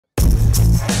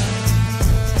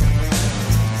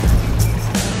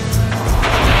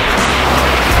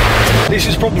This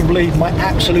is probably my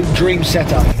absolute dream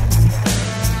setup.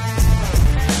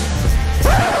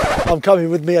 I'm coming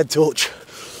with my head torch.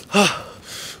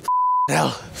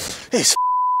 Hell, it's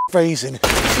freezing.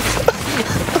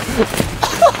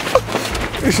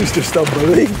 This is just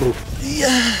unbelievable.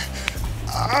 Yeah.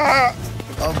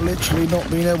 I've literally not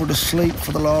been able to sleep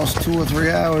for the last 2 or 3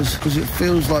 hours because it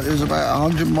feels like there's about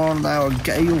 100 mile an hour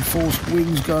gale force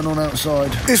winds going on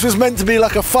outside. This was meant to be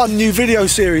like a fun new video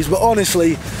series, but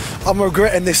honestly, I'm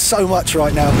regretting this so much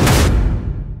right now.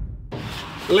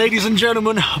 Ladies and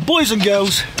gentlemen, boys and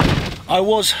girls, I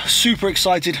was super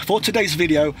excited for today's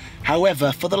video.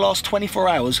 However, for the last 24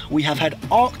 hours, we have had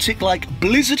Arctic-like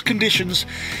blizzard conditions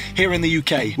here in the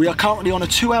UK. We are currently on a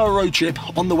 2-hour road trip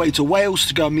on the way to Wales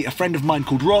to go and meet a friend of mine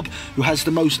called Rob, who has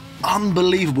the most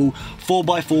unbelievable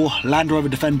 4x4 Land Rover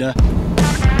Defender.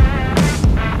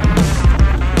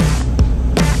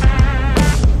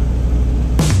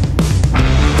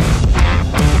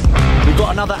 We've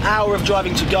got another hour of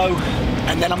driving to go,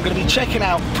 and then I'm going to be checking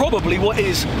out probably what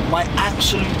is my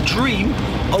absolute dream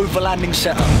overlanding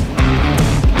setup.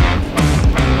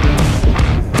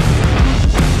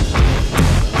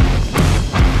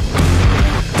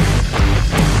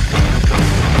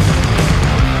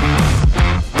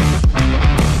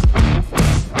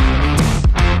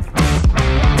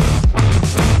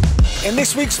 In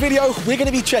this week's video, we're going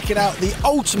to be checking out the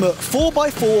ultimate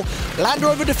 4x4 Land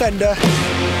Rover Defender,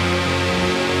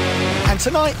 and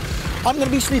tonight I'm going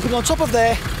to be sleeping on top of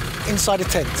there, inside a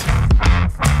tent.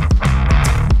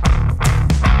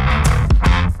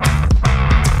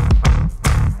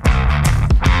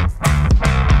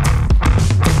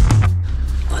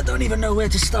 I don't even know where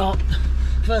to start.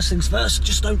 First things first,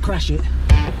 just don't crash it.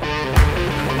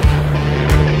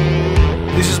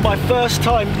 This is my first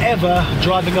time ever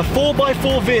driving a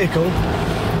 4x4 vehicle,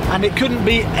 and it couldn't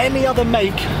be any other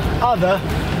make other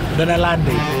than a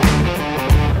Landy.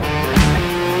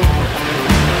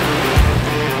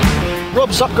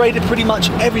 Rob's upgraded pretty much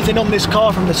everything on this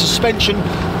car, from the suspension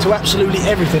to absolutely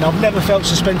everything. I've never felt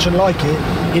suspension like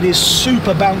it. It is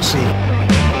super bouncy.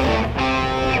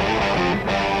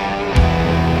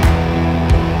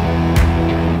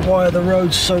 Why are the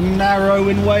roads so narrow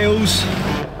in Wales?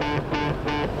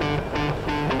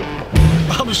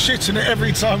 I'm shitting it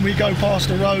every time we go past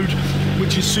a road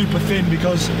which is super thin,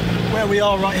 because where we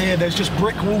are right here, there's just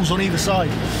brick walls on either side.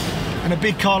 And a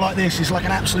big car like this is like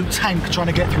an absolute tank trying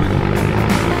to get through them.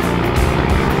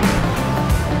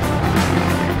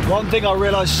 One thing I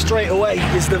realised straight away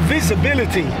is the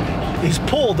visibility is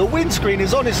poor. The windscreen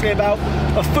is honestly about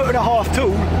 1.5 foot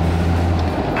tall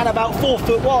and about 4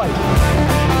 foot wide.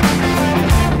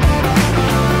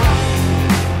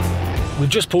 We've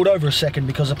just pulled over a second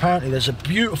because apparently there's a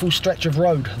beautiful stretch of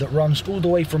road that runs all the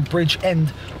way from Bridge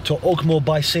End to Ogmore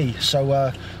by Sea. So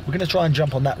we're going to try and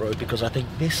jump on that road, because I think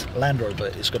this Land Rover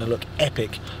is going to look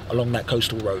epic along that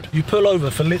coastal road. You pull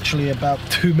over for literally about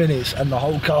 2 minutes and the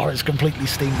whole car is completely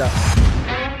steamed up.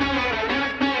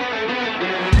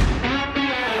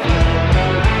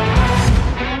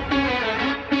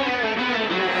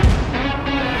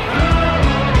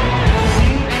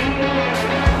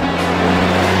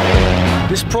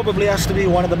 This probably has to be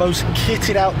one of the most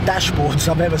kitted out dashboards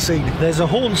I've ever seen. There's a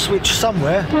horn switch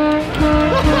somewhere.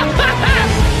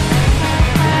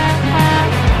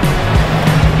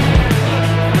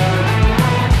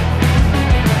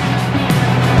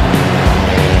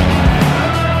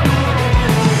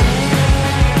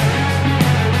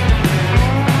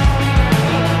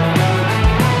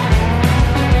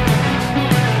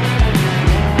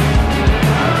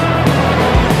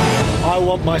 I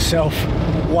want myself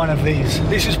one of these.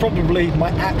 This is probably my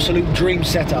absolute dream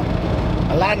setup.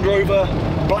 A Land Rover,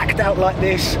 blacked out like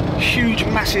this, huge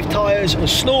massive tyres, a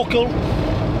snorkel,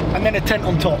 and then a tent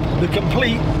on top. The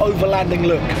complete overlanding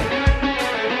look.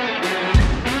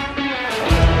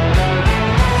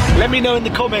 Let me know in the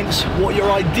comments what your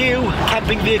ideal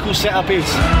camping vehicle setup is.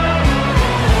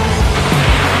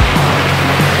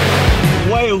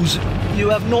 Wales, you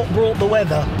have not brought the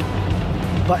weather,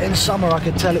 but in summer I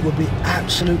could tell it would be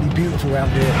absolutely beautiful around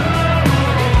here.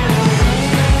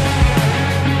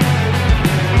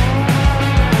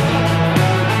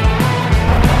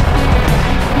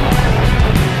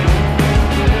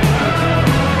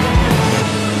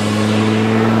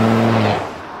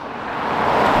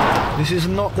 This is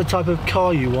not the type of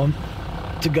car you want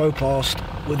to go past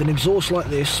with an exhaust like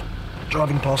this,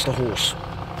 driving past a horse.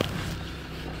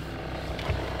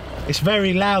 It's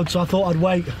very loud, so I thought I'd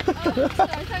wait.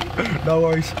 No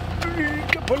worries.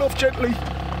 Pull off gently.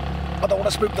 I don't want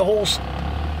to spook the horse.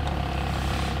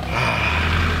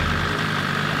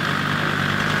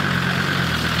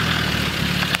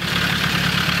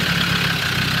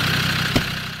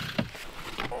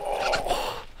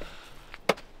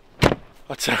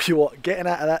 tell you what, getting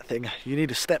out of that thing, you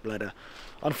need a step ladder.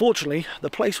 Unfortunately, the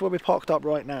place where we're parked up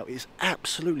right now is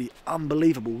absolutely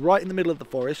unbelievable. Right in the middle of the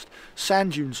forest,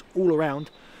 sand dunes all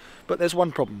around. But there's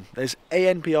one problem. There's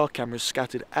ANPR cameras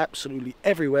scattered absolutely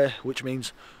everywhere, which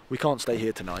means we can't stay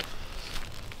here tonight.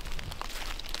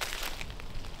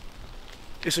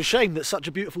 It's a shame that such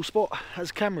a beautiful spot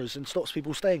has cameras and stops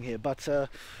people staying here, but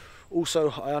also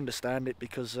I understand it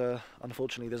because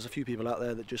unfortunately there's a few people out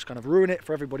there that just kind of ruin it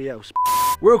for everybody else.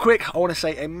 Real quick, I want to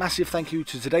say a massive thank you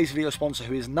to today's video sponsor,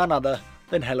 who is none other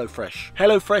than HelloFresh.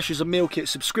 HelloFresh is a meal kit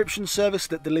subscription service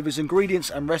that delivers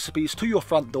ingredients and recipes to your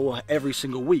front door every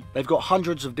single week. They've got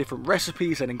hundreds of different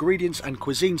recipes and ingredients and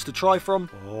cuisines to try from.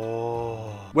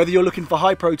 Whether you're looking for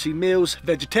high protein meals,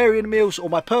 vegetarian meals, or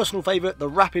my personal favourite, the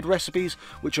rapid recipes,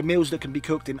 which are meals that can be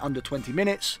cooked in under 20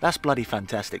 minutes, that's bloody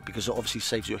fantastic because it obviously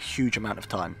saves you a huge amount of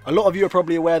time. A lot of you are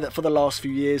probably aware that for the last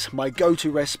few years, my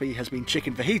go-to recipe has been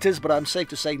chicken fajitas, but I'm safe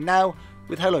to say now,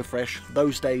 with HelloFresh,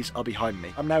 those days are behind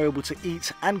me. I'm now able to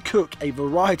eat and cook a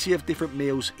variety of different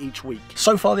meals each week.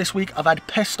 So far this week, I've had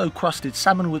pesto crusted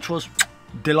salmon, which was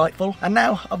delightful. And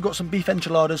now I've got some beef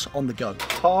enchiladas on the go.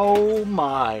 Oh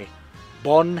my,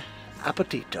 bon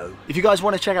appetito. If you guys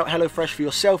want to check out HelloFresh for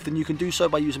yourself, then you can do so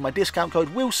by using my discount code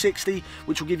WILL60,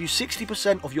 which will give you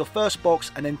 60% off your first box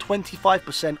and then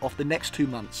 25% off the next 2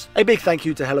 months. A big thank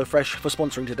you to HelloFresh for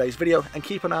sponsoring today's video, and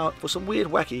keep an eye out for some weird,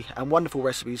 wacky and wonderful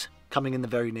recipes coming in the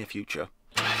very near future.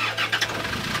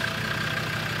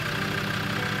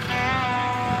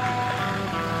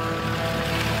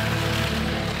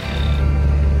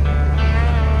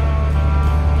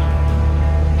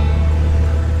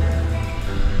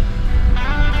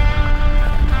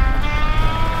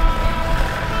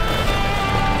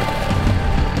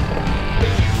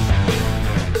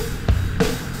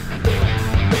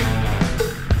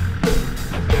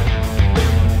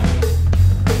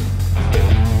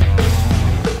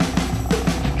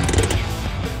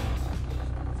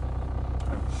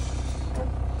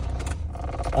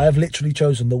 I have literally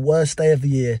chosen the worst day of the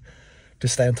year to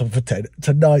stay on top of a tent.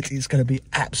 Tonight it's going to be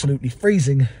absolutely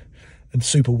freezing and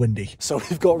super windy. So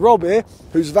we've got Rob here,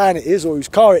 whose van it is, or whose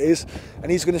car it is,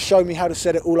 and he's going to show me how to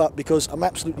set it all up because I'm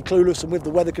absolutely clueless, and with the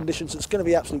weather conditions it's going to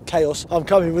be absolute chaos. I'm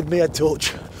coming with me a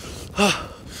torch.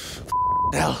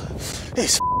 Now,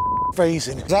 it's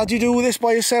freezing. How do you do all this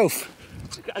by yourself?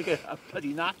 I get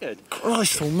bloody knackered.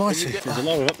 Christ almighty. There's a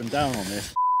lot of up and down on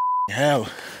this. Hell.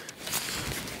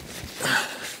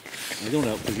 You don't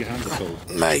help because your hands are cold.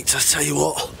 Mate, I tell you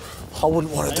what, I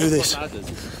wouldn't want to do this. So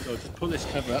just pull this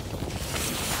cover up.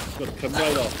 It's got to come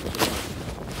right off.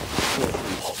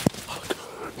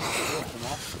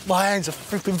 My hands are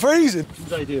flipping freezing.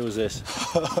 Whose idea was this?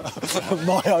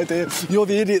 My idea. You're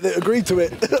the idiot that agreed to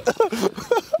it.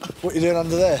 What are you doing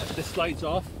under there? This slides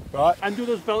off. Right. And do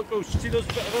those velcros. See those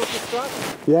velcro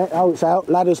straps? Yeah, oh, it's out.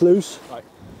 Ladder's loose. Right.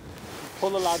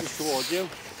 Pull the ladders towards you.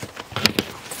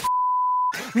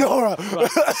 No, right.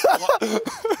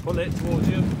 Pull it towards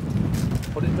you.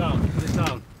 Put it down. Put it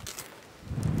down.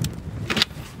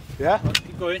 Yeah? Right,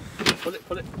 keep going. Pull it.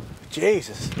 Pull it.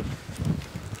 Jesus.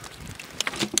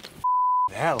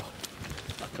 Hell.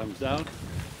 That comes down.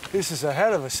 This is a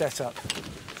hell of a setup.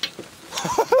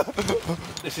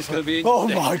 This is going to be Oh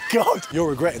my God. You're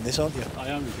regretting this, aren't you? I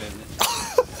am regretting it.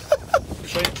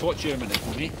 Show it torch here a minute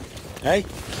for me. Hey?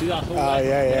 See that hole? Oh,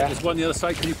 yeah. There's one on the other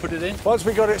side. Can you put it in? Once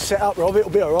we got it set up, Rob,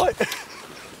 it'll be all right. I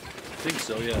think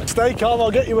so, yeah. Stay calm, I'll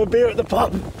get you a beer at the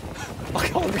pub. I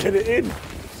can't get it in.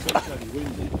 It's so bloody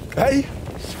windy. Hey?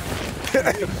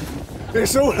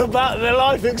 It's all about the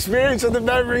life experience and the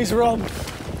memories, Rob.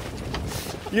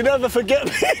 You never forget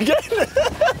me again.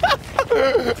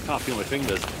 I can't feel my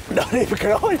fingers. Not even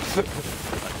can I.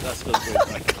 That's good.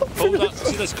 Hold that.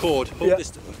 See this cord? Hold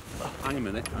this. Hang a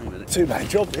minute. Two-man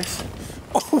job, this.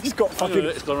 Oh, he's got fucking...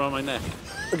 It's gone around my neck.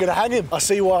 We're going to hang him. I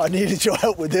see why I needed your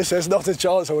help with this. There's not a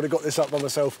chance I would have got this up by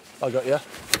myself. I got you.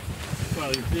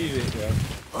 Well, you leave it, yeah.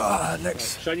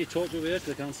 Next. Shine your torch over here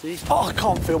because I can't see. Oh, I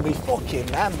can't feel me fucking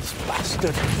hands,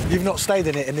 bastard. You've not stayed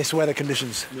in it in this weather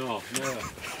conditions? No.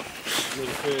 You're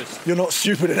the first. You're not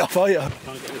stupid enough, are you?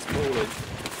 Can't get this pole in.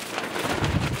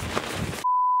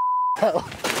 Hell.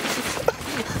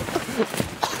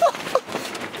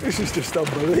 This is just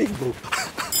unbelievable.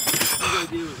 What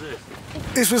idea was this?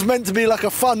 This was meant to be like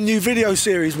a fun new video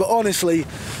series, but honestly,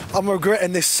 I'm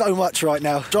regretting this so much right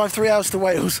now. Drive 3 hours to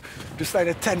Wales, just stay in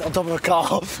a tent on top of a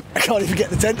car. I can't even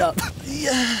get the tent up.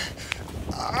 Yeah.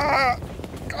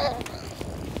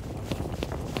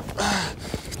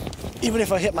 Even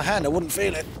if I hit my hand, I wouldn't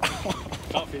feel it.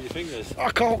 Can't feel your fingers.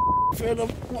 I can't feel them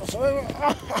whatsoever.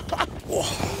 All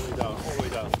the way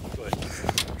down. Go ahead.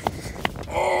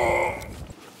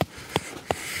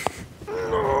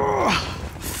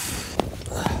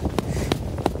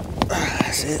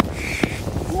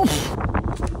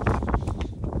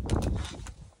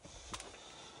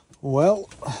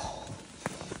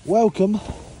 Welcome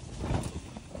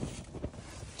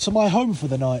to my home for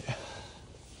the night.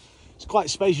 It's quite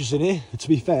spacious in here, to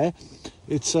be fair.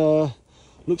 It's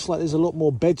looks like there's a lot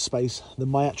more bed space than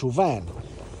my actual van.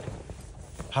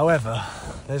 However,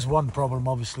 there's one problem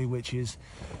obviously, which is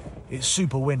it's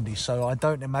super windy, so I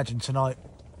don't imagine tonight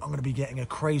I'm going to be getting a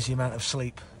crazy amount of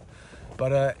sleep.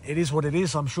 But it is what it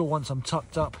is. I'm sure once I'm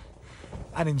tucked up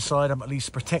and inside, I'm at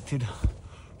least protected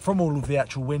from all of the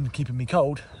actual wind keeping me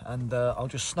cold, and I'll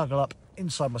just snuggle up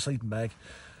inside my sleeping bag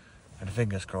and,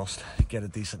 fingers crossed, get a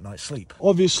decent night's sleep.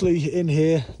 Obviously in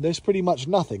here there's pretty much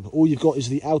nothing. All you've got is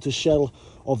the outer shell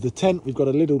of the tent. We've got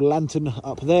a little lantern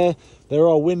up there. There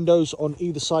are windows on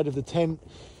either side of the tent,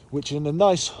 which in a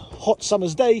nice hot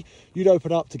summer's day you'd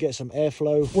open up to get some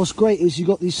airflow. What's great is you've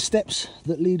got these steps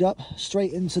that lead up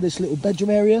straight into this little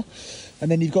bedroom area, and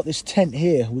then you've got this tent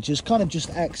here, which is kind of just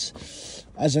acts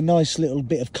as a nice little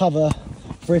bit of cover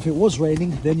for if it was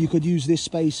raining, then you could use this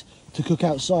space to cook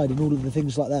outside and all of the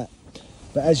things like that.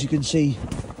 But as you can see,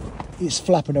 it's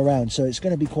flapping around, so it's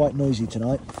going to be quite noisy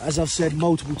tonight. As I've said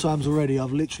multiple times already,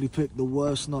 I've literally picked the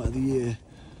worst night of the year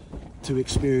to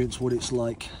experience what it's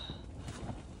like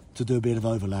to do a bit of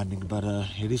overlanding, but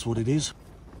it is what it is.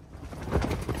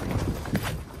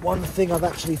 One thing I've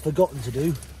actually forgotten to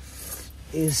do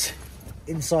is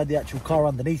inside the actual car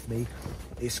underneath me,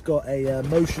 it's got a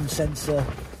motion sensor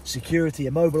security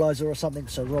immobilizer or something,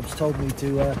 so Rob's told me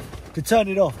to turn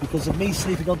it off because of me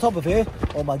sleeping on top of here.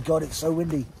 Oh my god, it's so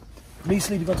windy. Me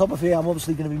sleeping on top of here, I'm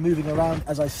obviously going to be moving around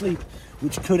as I sleep,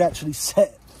 which could actually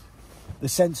set the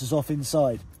sensors off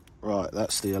inside. Right,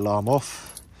 that's the alarm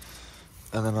off,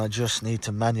 and then I just need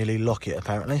to manually lock it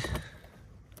apparently.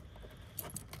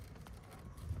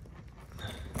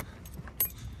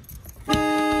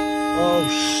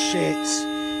 Oh shit.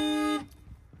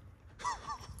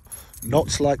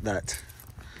 Not like that.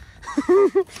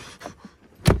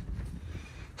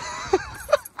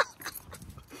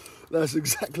 That's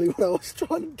exactly what I was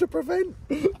trying to prevent.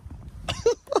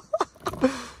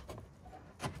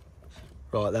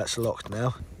 Right, that's locked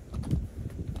now.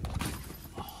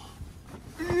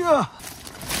 Yeah.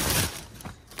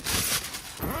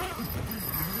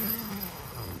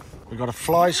 We've got a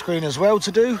fly screen as well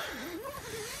to do.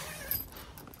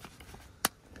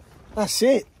 That's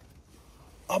it.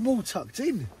 I'm all tucked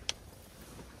in.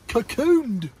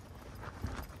 Cocooned.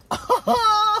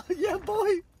 Yeah,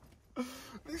 boy.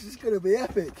 This is going to be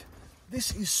epic.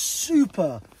 This is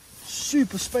super,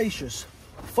 super spacious.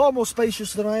 Far more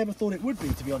spacious than I ever thought it would be,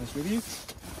 to be honest with you.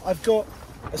 I've got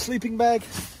a sleeping bag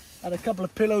and a couple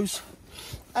of pillows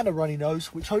and a runny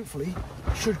nose, which hopefully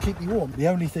should keep me warm. The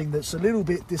only thing that's a little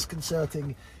bit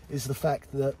disconcerting is the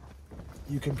fact that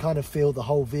you can kind of feel the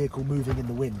whole vehicle moving in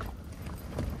the wind.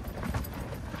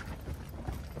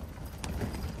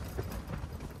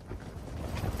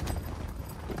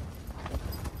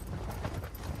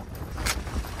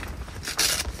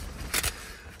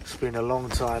 It's been a long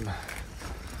time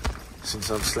since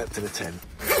I've slept in a tent.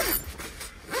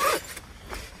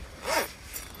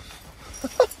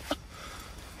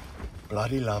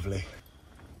 Bloody lovely.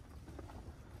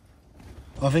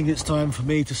 I think it's time for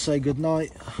me to say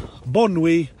goodnight. Bon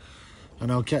nuit.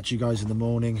 And I'll catch you guys in the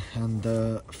morning, and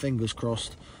fingers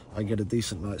crossed I get a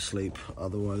decent night's sleep.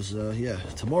 Otherwise, yeah,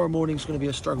 tomorrow morning's going to be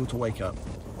a struggle to wake up.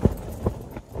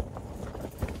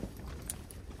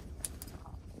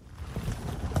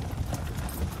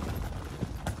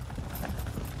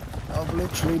 I've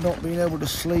literally not been able to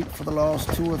sleep for the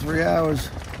last 2 or 3 hours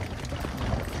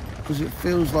because it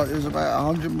feels like there's about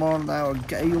 100 mile an hour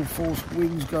gale force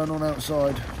winds going on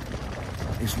outside.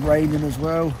 It's raining as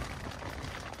well.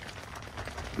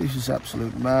 This is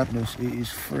absolute madness. It is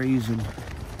freezing.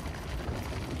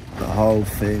 The whole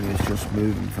thing is just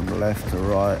moving from left to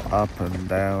right, up and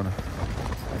down.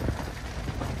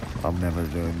 I'm never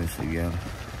doing this again.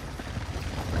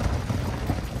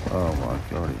 Oh my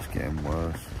god, it's getting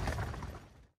worse.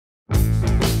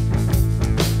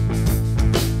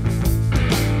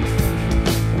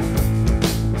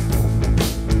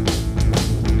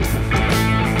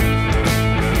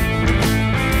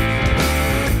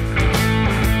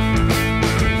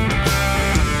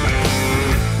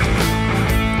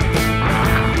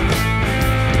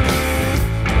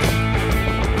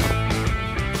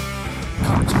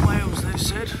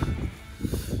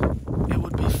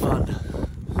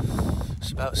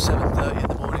 About 7:30 in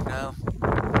the morning now.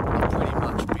 I've pretty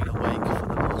much been awake for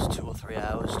the last 2 or 3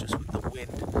 hours, just with the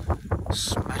wind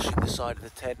smashing the side of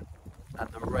the tent and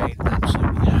the rain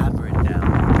absolutely hammering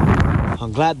down.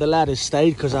 I'm glad the ladders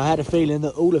stayed because I had a feeling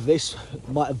that all of this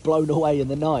might have blown away in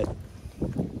the night.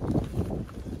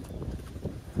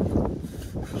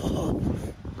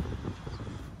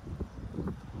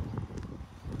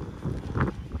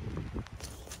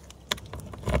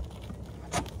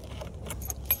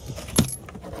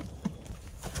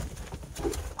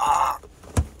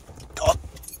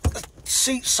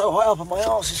 seat's so high up and my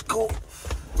arse is caught.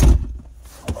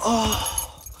 Oh.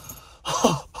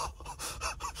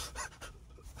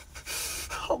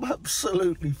 I'm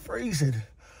absolutely freezing.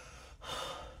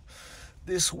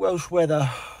 This Welsh weather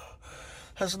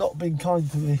has not been kind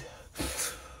to me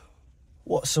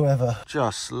whatsoever.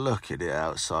 Just look at it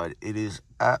outside. It is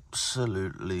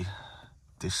absolutely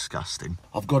disgusting.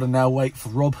 I've got to now wait for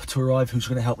Rob to arrive, who's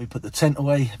going to help me put the tent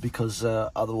away, because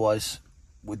otherwise,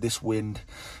 with this wind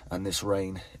and this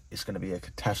rain, it's going to be a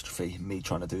catastrophe, me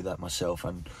trying to do that myself,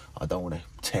 and I don't want to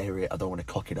tear it, I don't want to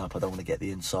cock it up, I don't want to get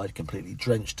the inside completely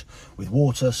drenched with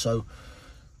water, so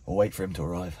I'll wait for him to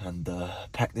arrive and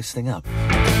pack this thing up.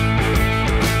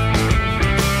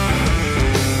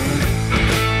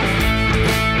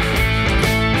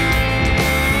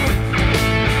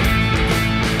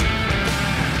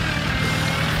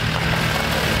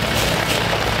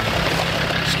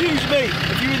 Excuse me,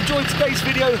 if you enjoyed today's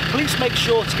video, please make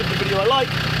sure to give the video a like,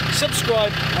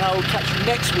 subscribe, and I will catch you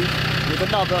next week with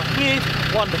another weird,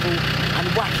 wonderful, and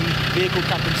wacky vehicle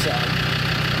camping setup.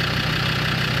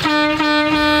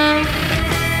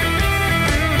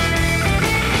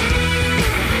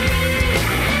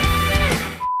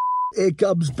 Here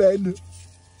comes Ben.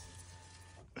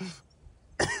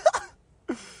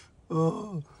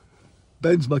 Oh.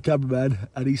 Ben's my cameraman,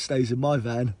 and he stays in my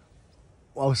van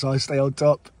whilst I stay on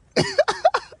top.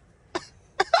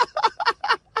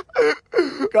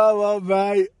 Come on,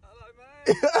 mate.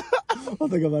 Hello, mate. I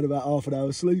think I've had about half an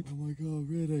hour's sleep. Oh my God,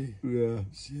 really? Yeah.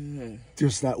 Yeah.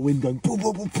 Just that wind going. Boom,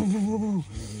 boom, boom, boom, boom, boom.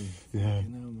 Yeah. You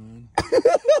know, man.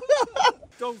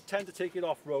 Don't tend to take it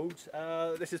off roads.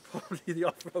 This is probably the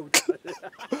off road.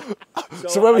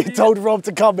 So when we told Rob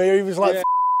to come here, he was like, yeah,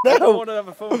 no. I don't want to have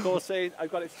a phone call saying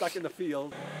I've got it stuck in the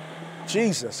field.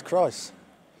 Jesus Christ.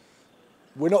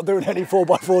 We're not doing any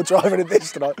 4x4 driving in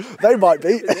this tonight. They might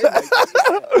be.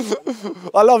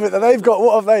 I love it that they've got,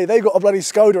 what have they? They've got a bloody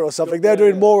Skoda or something. They're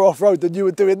doing more off-road than you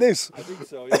would do in this. I think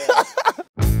so, yeah.